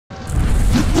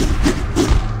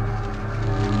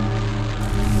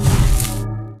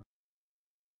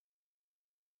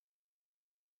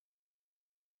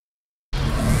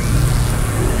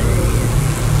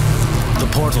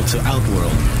to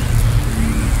Outworld.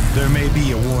 There may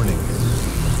be a warning.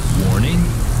 Warning?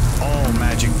 All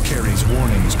magic carries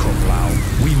warnings, Kung Lao.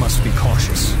 We must be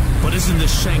cautious. But isn't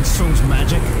this Shang Tsung's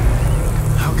magic?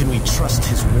 How can we trust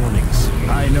his warnings?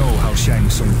 I know how Shang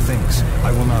Tsung thinks.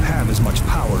 I will not have as much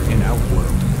power in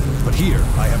Outworld. But here,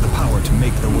 I have the power to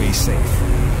make the way safe.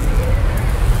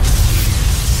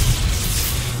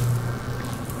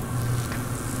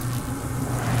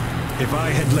 If I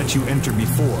had let you enter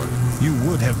before, you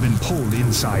would have been pulled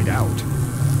inside out.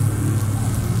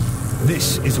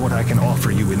 This is what I can offer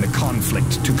you in the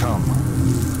conflict to come.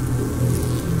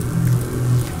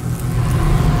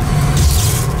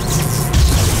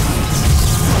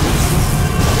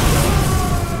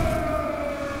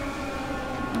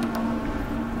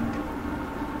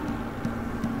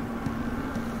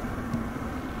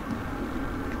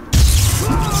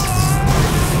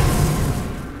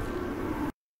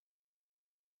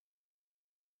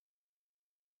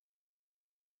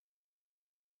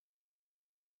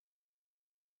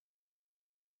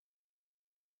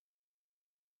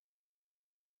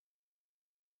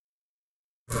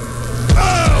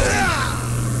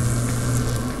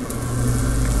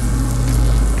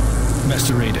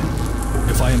 Master Raiden,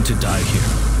 if I am to die here,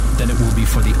 then it will be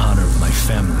for the honor of my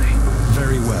family.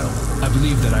 Very well. I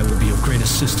believe that I will be of great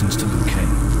assistance to Liu Kang.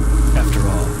 After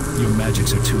all, your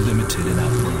magics are too limited in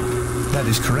Outworld. That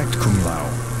is correct, Kung Lao.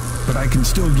 But I can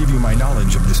still give you my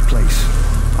knowledge of this place.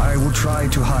 I will try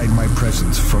to hide my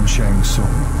presence from Shang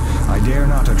Tsung. I dare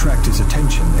not attract his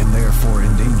attention and therefore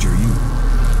endanger you.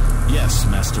 Yes,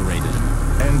 Master Raiden.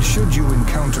 And should you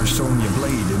encounter Sonya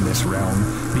Blade in this realm,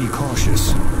 be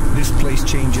cautious. This place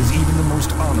changes even the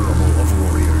most honorable of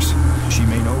warriors. She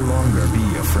may no longer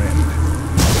be a friend.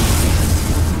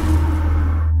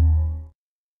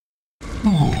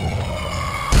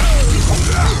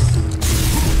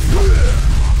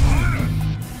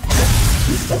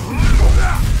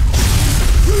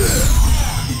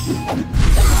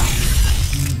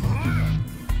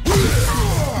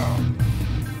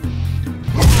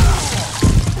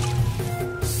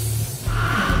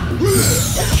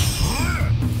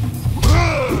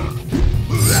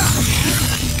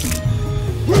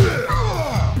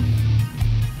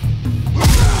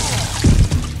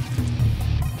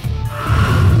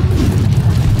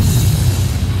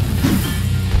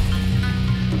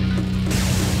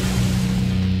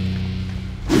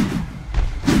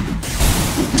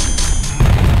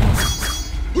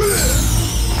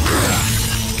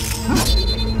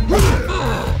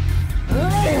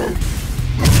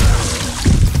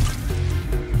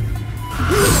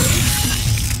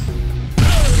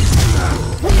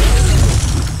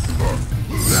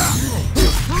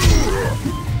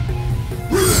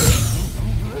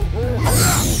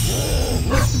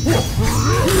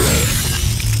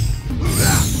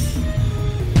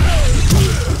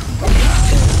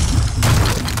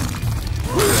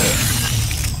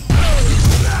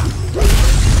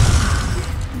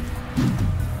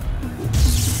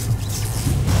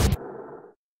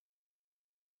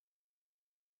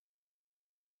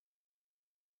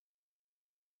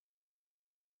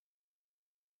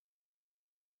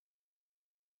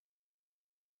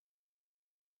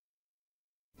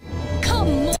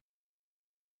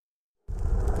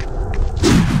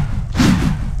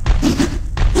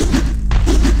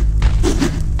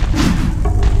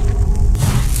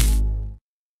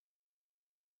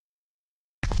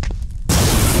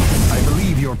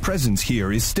 Your presence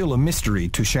here is still a mystery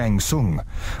to Shang Tsung,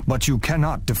 but you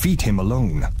cannot defeat him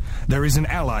alone. There is an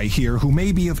ally here who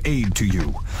may be of aid to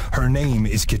you. Her name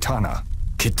is Kitana.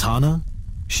 Kitana?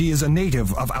 She is a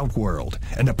native of Outworld,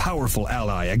 and a powerful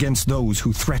ally against those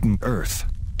who threaten Earth.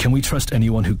 Can we trust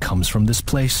anyone who comes from this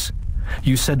place?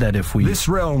 You said that if we... This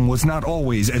realm was not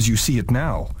always as you see it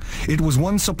now. It was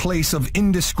once a place of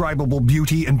indescribable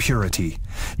beauty and purity.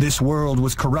 This world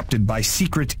was corrupted by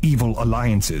secret evil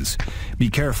alliances. Be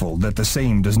careful that the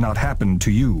same does not happen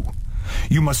to you.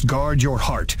 You must guard your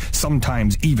heart,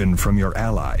 sometimes even from your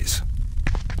allies.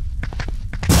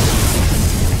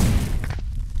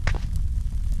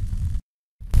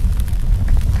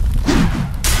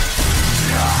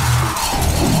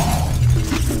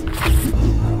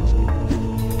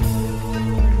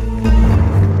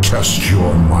 Test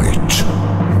your might.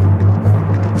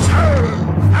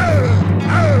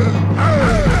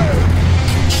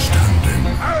 Standing.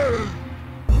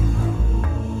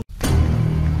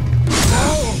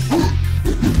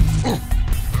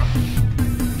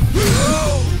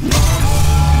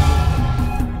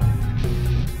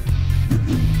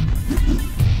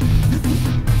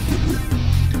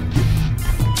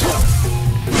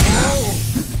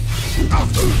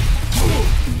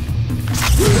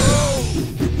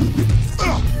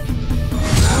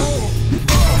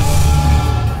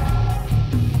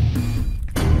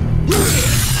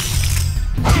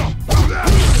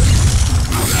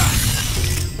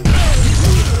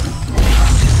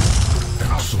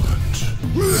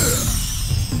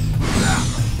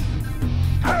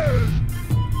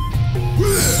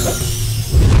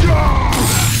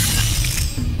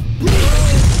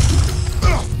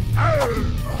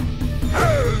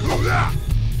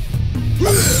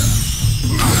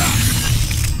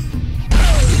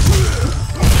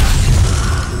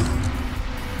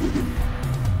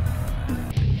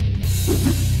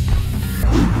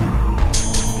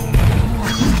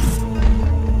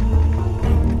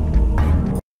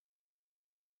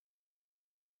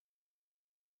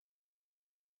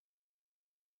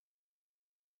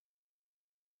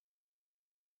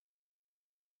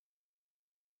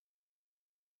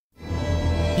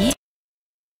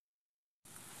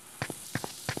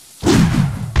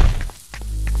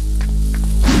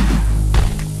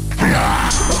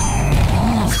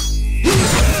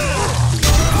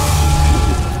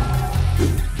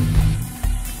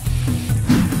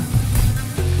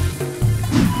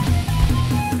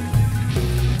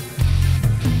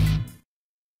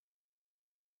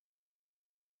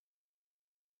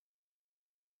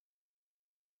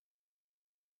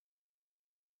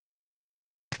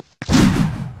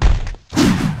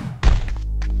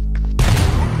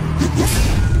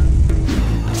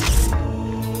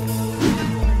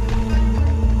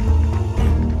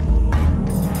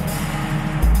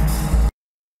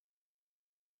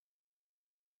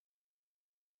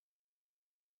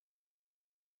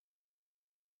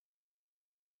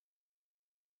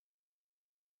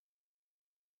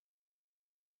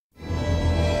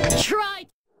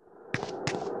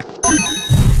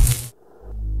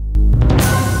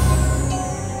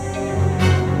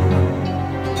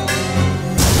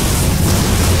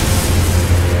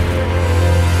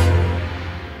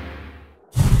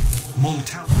 won't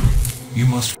tell. You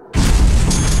must...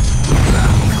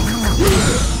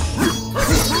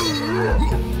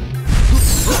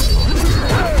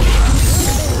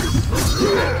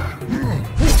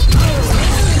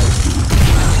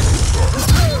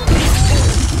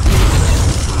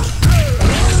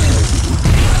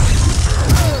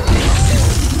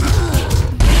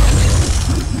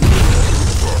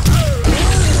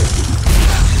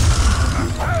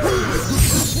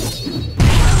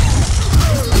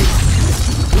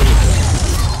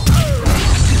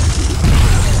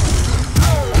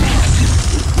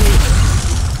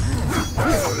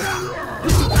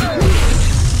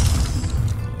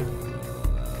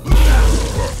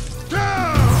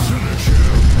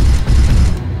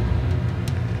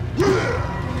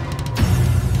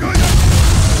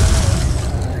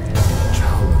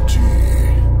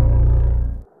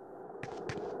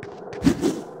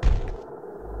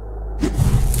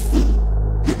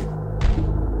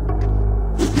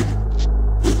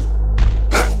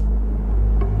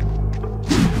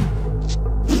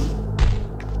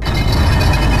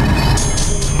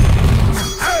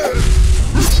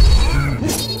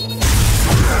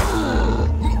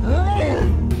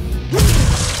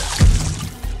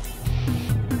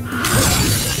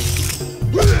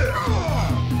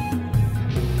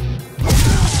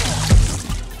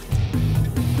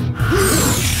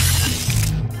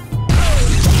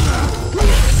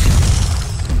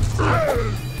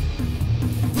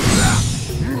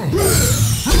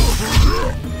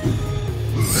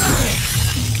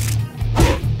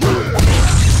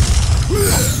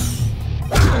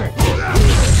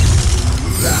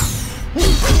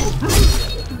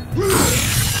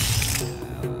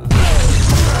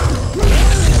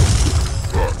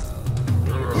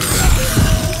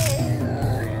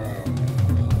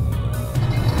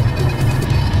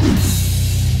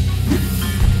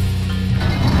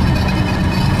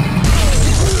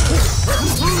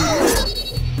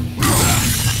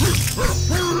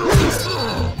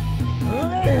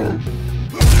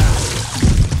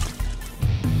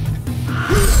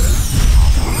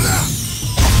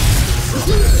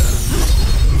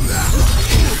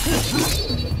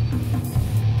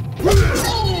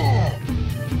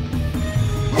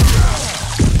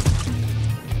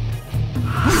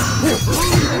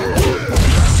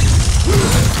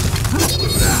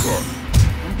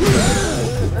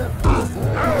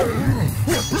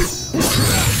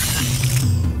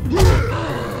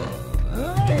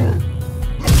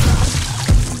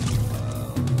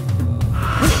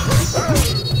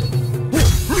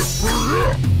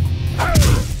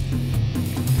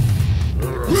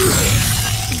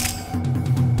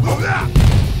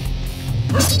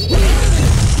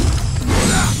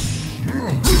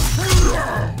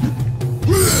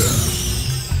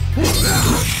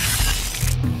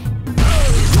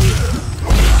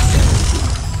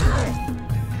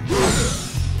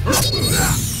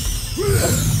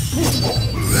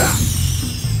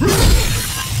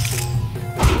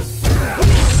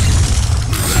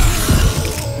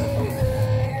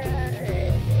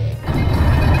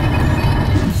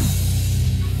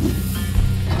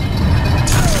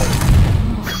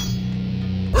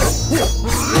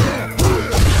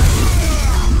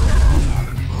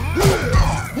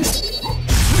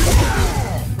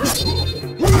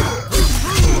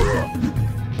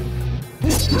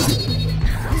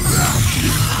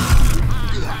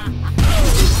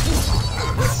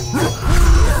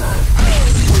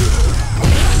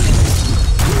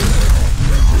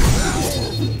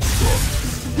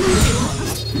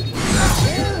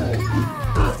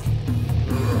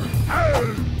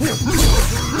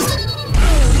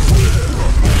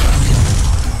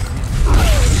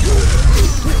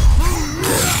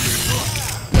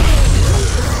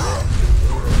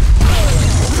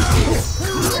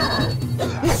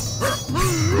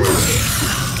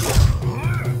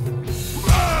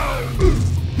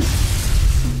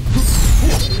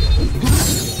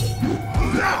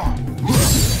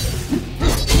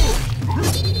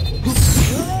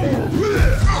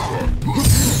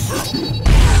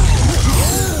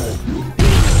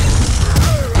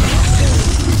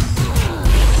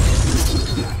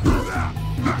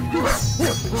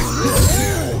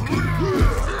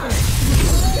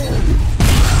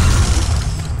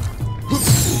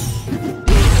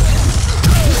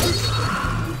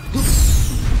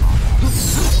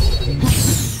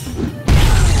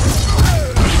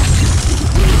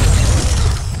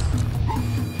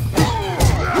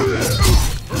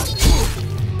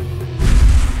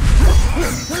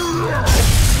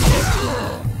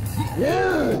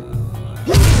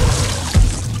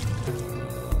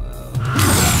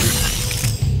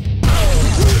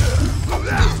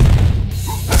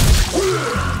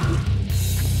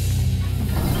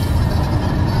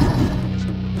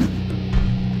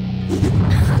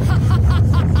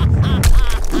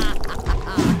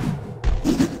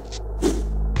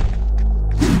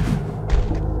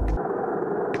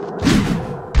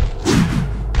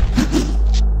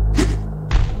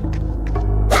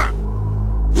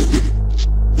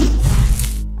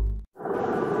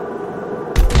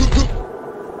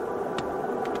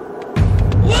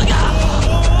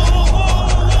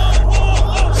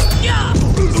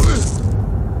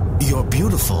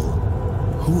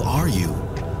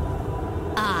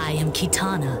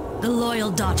 Kitana, the loyal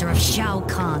daughter of Shao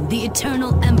Kahn, the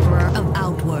eternal emperor of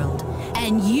Outworld.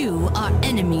 And you are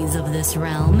enemies of this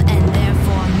realm, and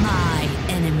therefore my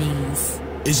enemies.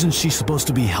 Isn't she supposed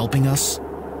to be helping us?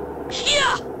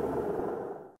 Yeah!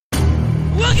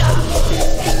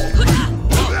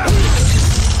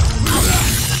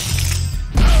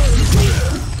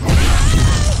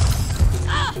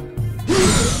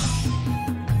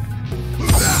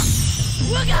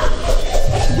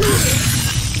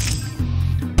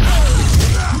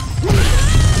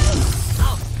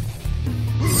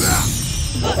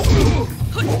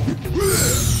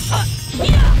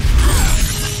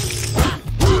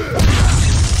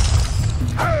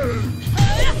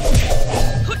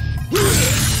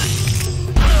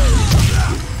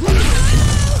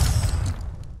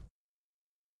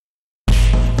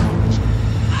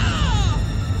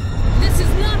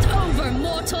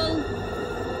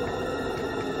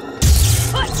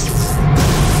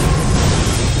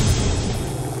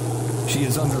 She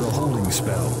is under a holding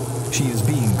spell. She is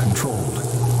being controlled.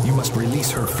 You must release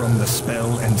her from the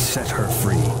spell and set her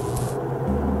free.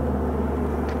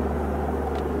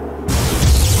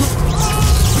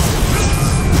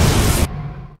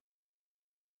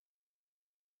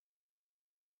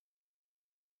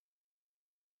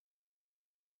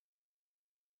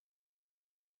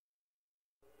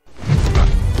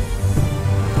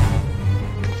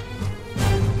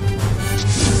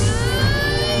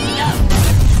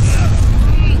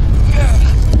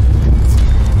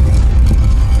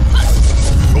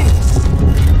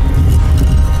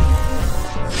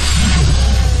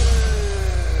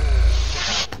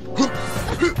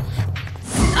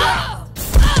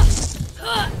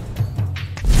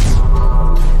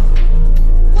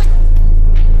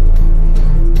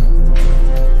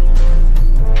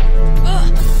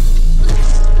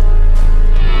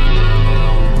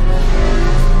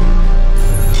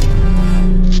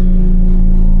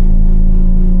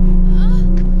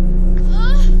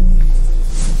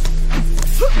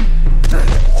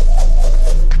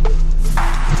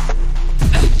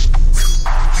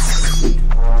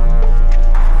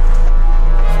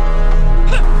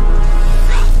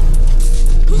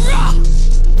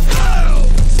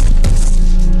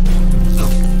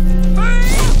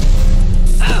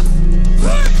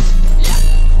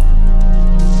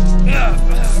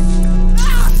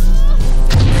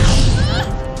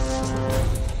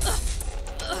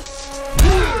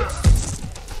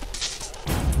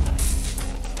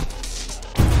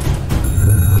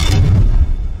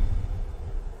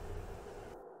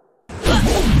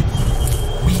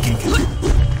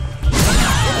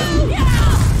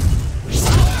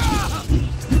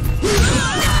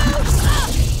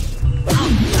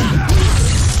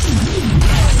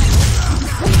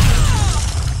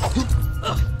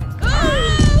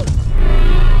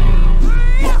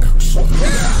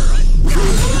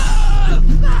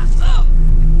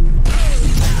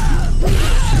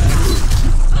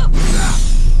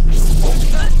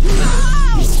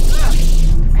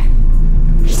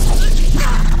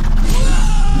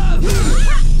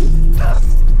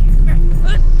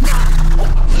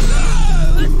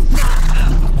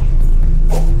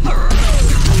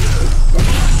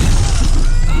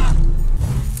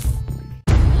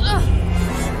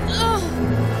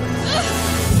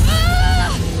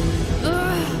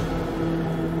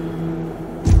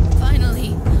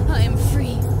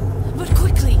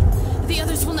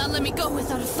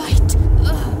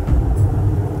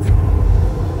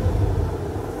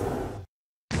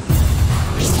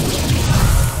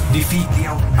 Defeat the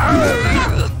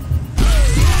out.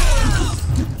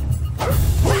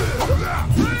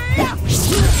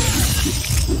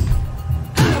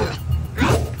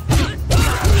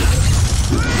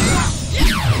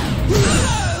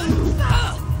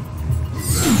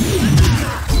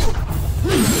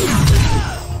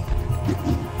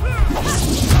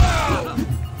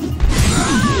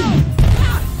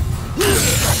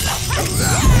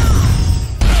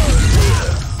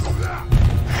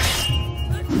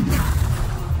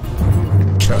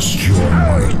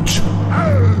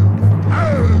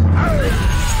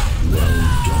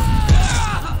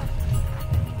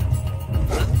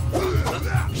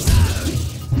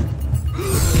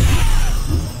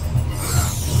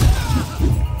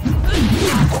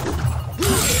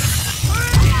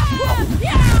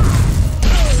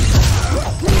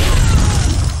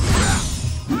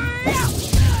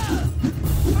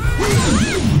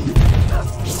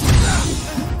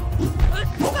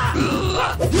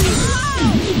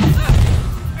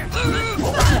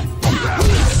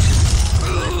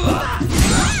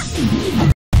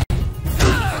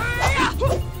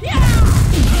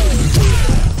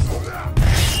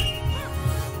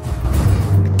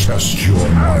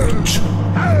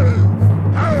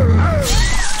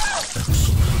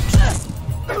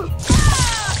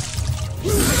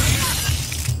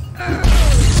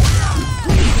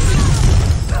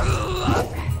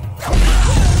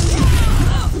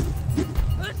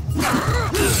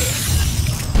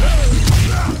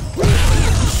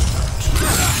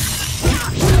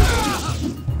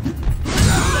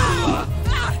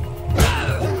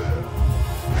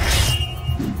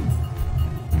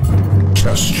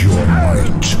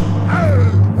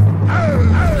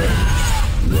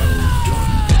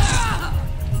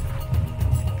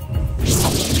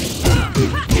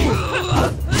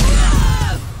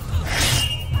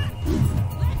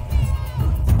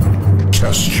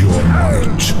 Test your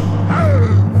might.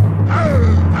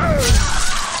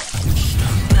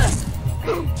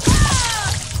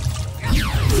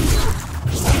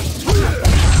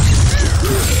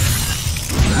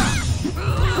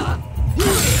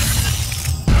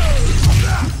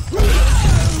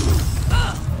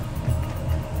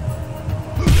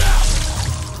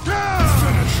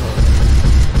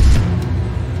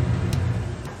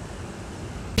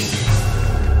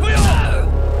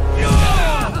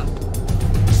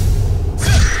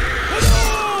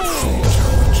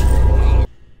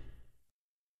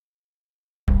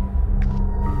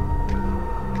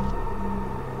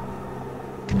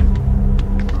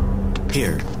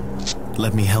 Here,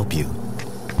 let me help you.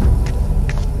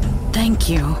 Thank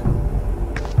you.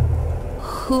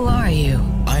 Who are you?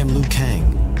 I am Liu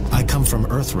Kang. I come from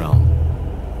Earthrealm.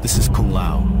 This is Kung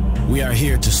Lao. We are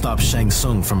here to stop Shang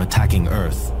Tsung from attacking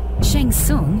Earth. Shang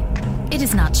Tsung? It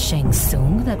is not Shang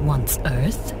Tsung that wants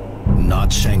Earth.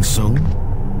 Not Shang Tsung?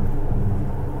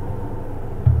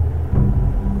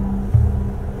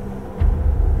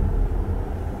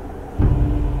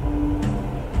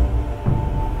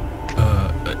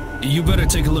 You better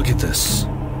take a look at this.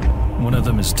 One of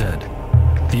them is dead.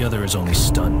 The other is only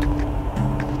stunned.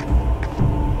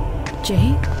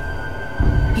 Jade?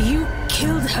 You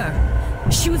killed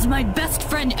her. She was my best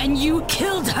friend and you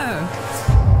killed her.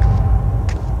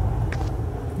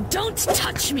 Don't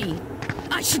touch me.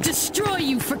 I should destroy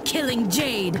you for killing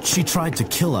Jade. She tried to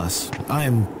kill us. I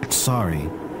am sorry.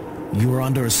 You were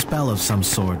under a spell of some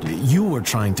sort. You were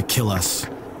trying to kill us.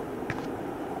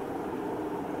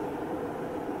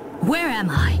 Where am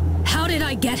I? How did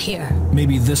I get here?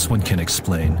 Maybe this one can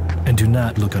explain. And do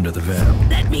not look under the veil.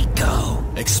 Let me go.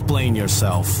 Explain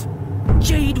yourself.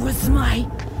 Jade was my...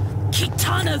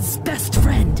 Kitana's best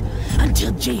friend,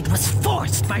 until Jade was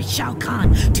forced by Shao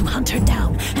Kahn to hunt her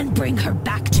down and bring her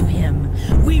back to him.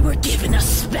 We were given a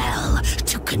spell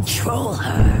to control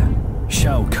her.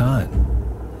 Shao Kahn?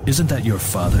 Isn't that your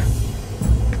father?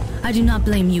 I do not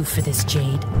blame you for this,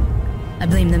 Jade. I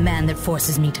blame the man that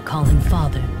forces me to call him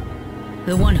father.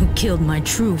 The one who killed my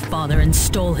true father and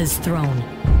stole his throne.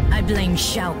 I blame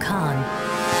Shao Kahn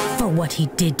for what he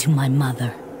did to my mother.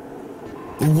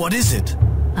 What is it?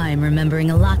 I am remembering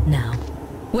a lot now.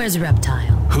 Where's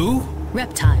Reptile? Who?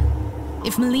 Reptile.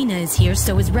 If Millena is here,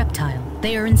 so is Reptile.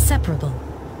 They are inseparable.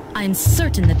 I am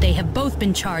certain that they have both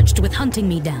been charged with hunting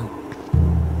me down.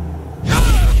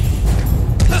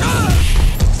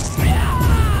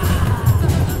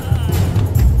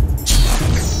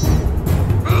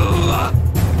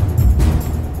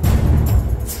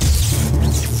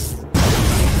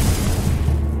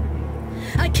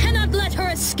 I cannot let her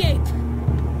escape!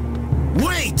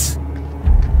 Wait!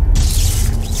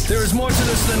 There is more to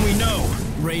this than we know.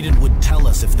 Raiden would tell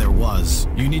us if there was.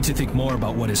 You need to think more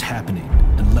about what is happening,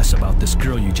 and less about this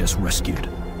girl you just rescued.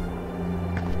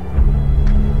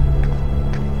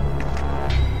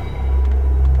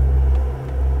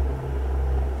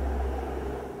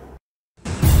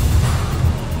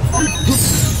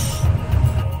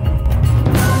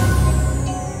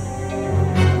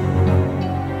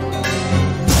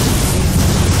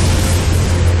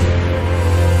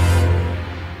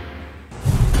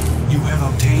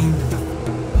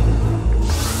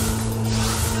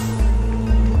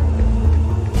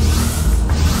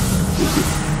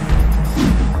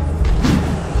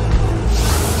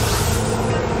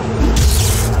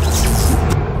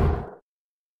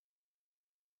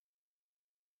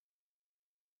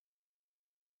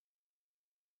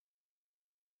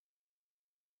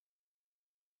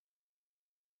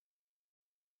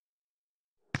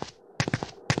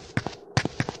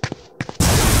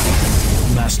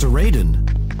 Master Raiden.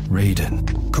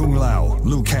 Raiden. Kung Lao,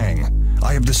 Liu Kang.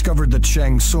 I have discovered that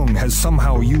Shang Tsung has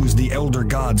somehow used the Elder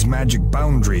God's magic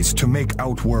boundaries to make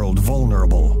Outworld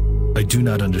vulnerable. I do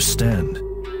not understand.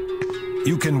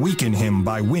 You can weaken him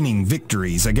by winning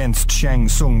victories against Shang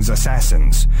Tsung's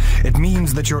assassins. It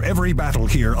means that your every battle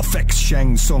here affects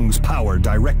Shang Tsung's power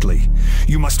directly.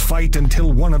 You must fight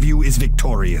until one of you is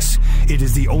victorious. It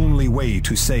is the only way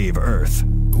to save Earth.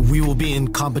 We will be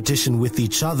in competition with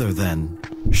each other then.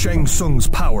 Shang Tsung's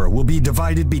power will be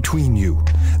divided between you.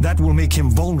 That will make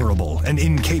him vulnerable and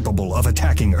incapable of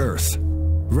attacking Earth.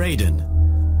 Raiden,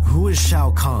 who is Shao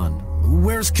Kahn?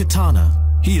 Where's Kitana?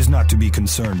 He is not to be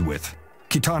concerned with.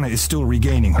 Kitana is still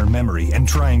regaining her memory and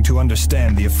trying to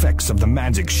understand the effects of the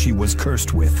magic she was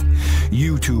cursed with.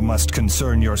 You two must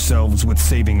concern yourselves with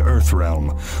saving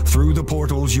Earthrealm. Through the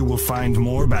portals you will find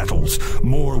more battles,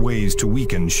 more ways to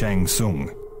weaken Shang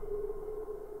Tsung.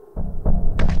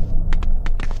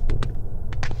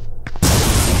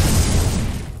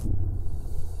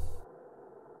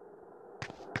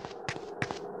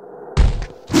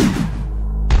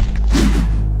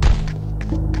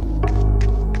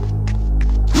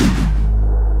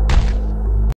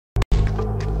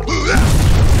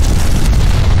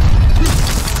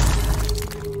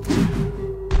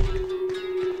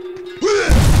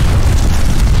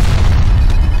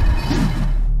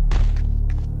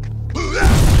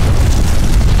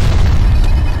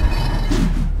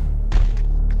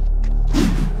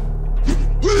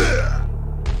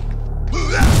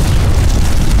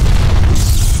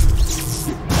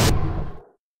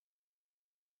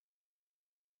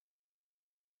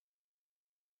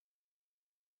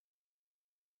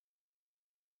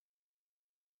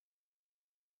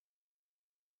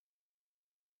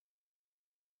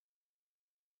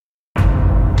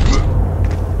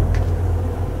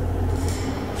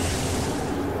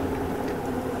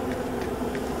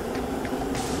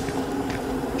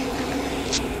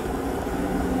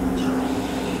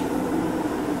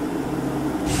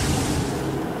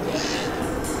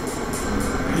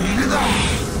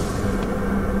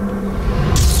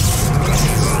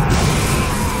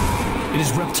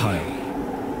 Where's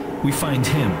Reptile? We find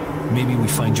him, maybe we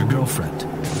find your girlfriend.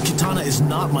 Kitana is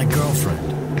not my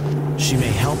girlfriend. She may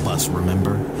help us,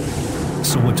 remember?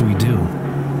 So what do we do?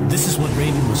 This is what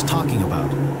Raiden was talking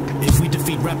about. If we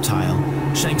defeat Reptile,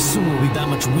 Shang Tsung will be that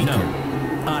much weaker.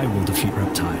 No, I will defeat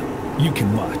Reptile. You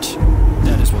can watch.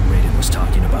 That is what Raiden was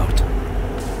talking about.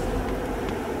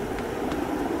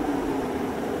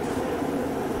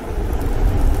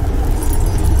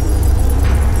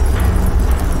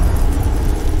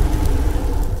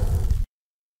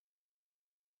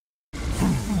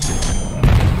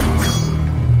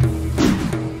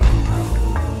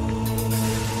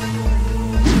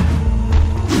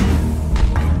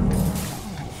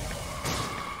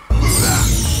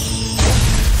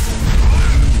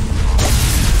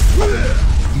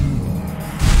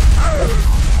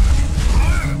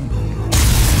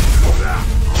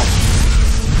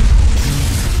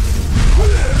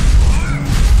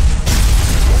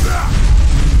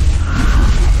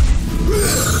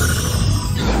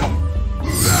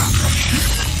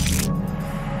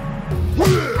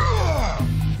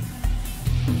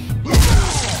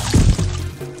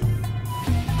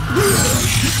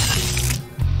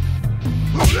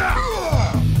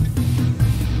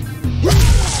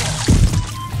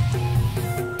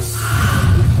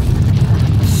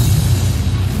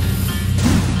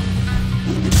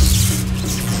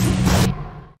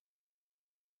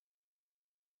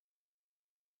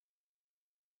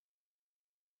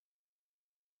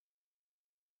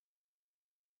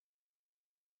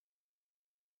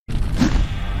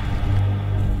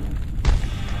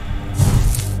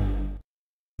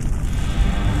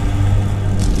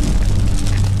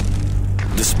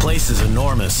 This place is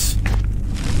enormous.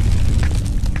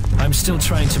 I'm still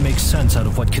trying to make sense out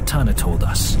of what Kitana told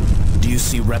us. Do you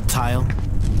see Reptile?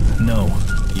 No.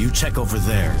 You check over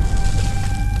there.